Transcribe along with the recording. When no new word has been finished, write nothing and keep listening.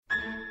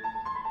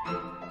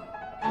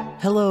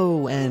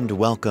Hello and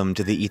welcome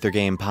to the Ether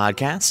Game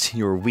Podcast,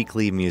 your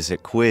weekly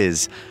music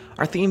quiz.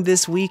 Our theme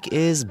this week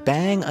is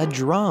Bang a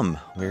Drum,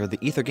 where the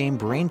Ether Game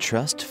Brain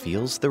Trust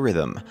feels the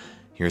rhythm.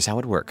 Here's how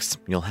it works.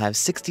 You'll have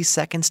 60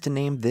 seconds to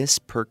name this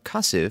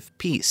percussive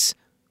piece.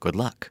 Good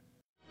luck.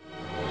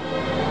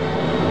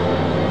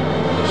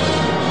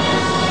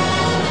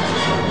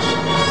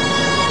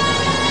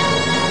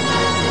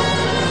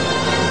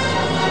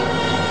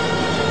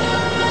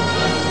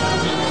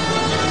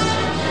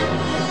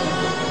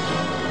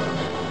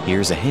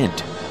 Here's a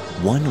hint.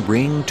 One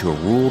ring to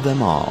rule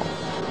them all.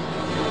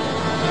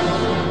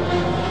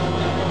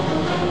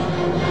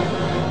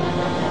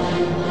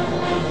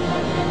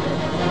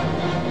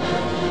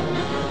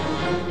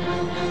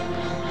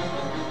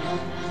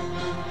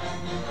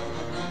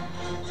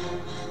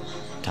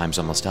 Time's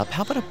almost up.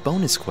 How about a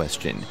bonus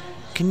question?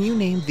 Can you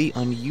name the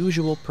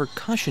unusual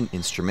percussion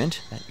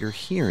instrument that you're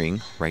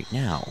hearing right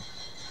now?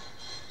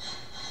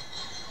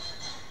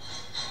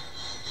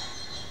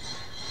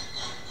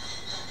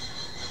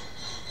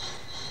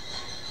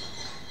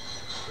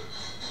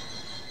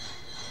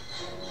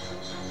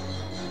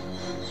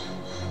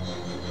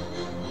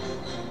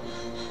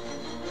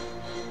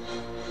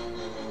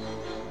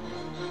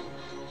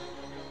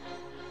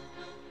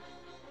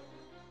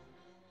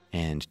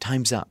 And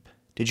time's up.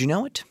 Did you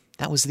know it?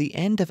 That was the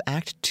end of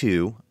Act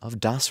 2 of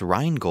Das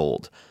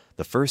Rheingold,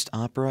 the first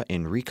opera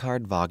in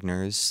Richard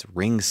Wagner's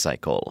Ring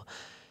Cycle.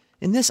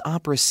 In this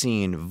opera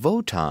scene,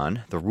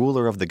 Wotan, the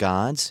ruler of the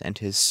gods, and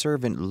his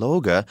servant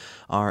Loge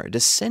are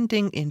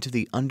descending into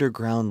the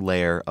underground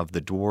lair of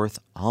the dwarf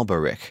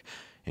Alberich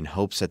in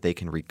hopes that they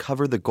can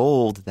recover the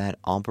gold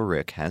that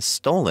Alberich has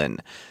stolen.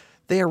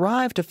 They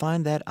arrive to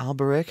find that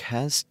Alberich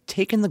has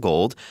taken the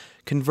gold,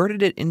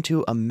 converted it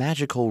into a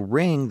magical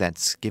ring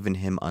that's given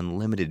him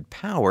unlimited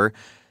power,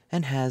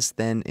 and has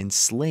then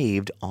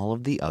enslaved all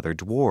of the other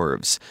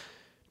dwarves.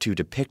 To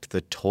depict the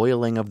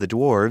toiling of the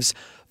dwarves,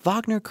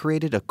 Wagner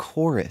created a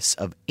chorus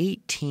of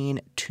 18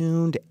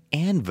 tuned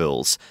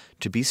anvils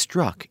to be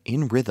struck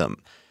in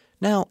rhythm.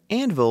 Now,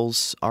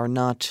 anvils are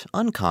not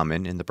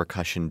uncommon in the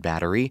percussion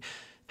battery.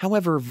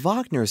 However,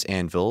 Wagner's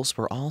anvils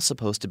were all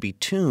supposed to be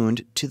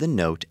tuned to the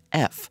note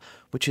F,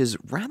 which is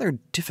rather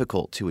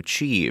difficult to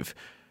achieve.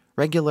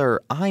 Regular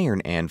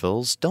iron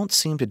anvils don't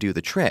seem to do the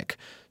trick,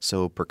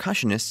 so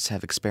percussionists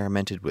have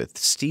experimented with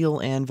steel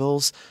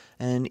anvils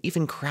and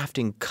even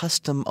crafting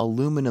custom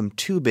aluminum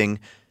tubing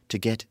to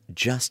get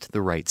just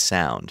the right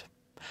sound.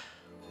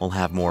 We'll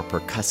have more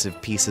percussive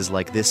pieces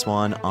like this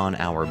one on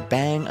our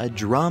Bang a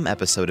Drum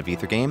episode of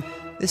Ether Game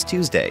this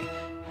Tuesday.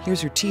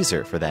 Here's your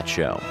teaser for that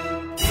show.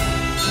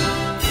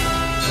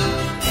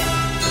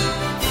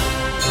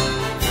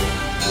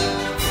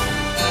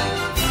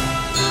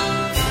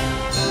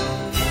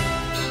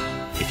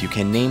 If you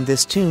can name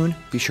this tune,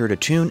 be sure to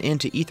tune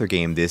into Ether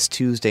Game this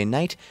Tuesday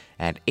night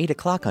at 8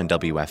 o'clock on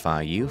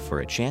WFIU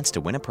for a chance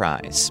to win a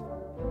prize.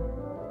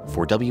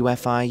 For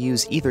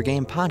WFIU's Ether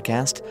Game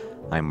podcast,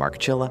 I'm Mark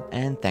Chilla,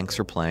 and thanks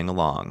for playing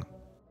along.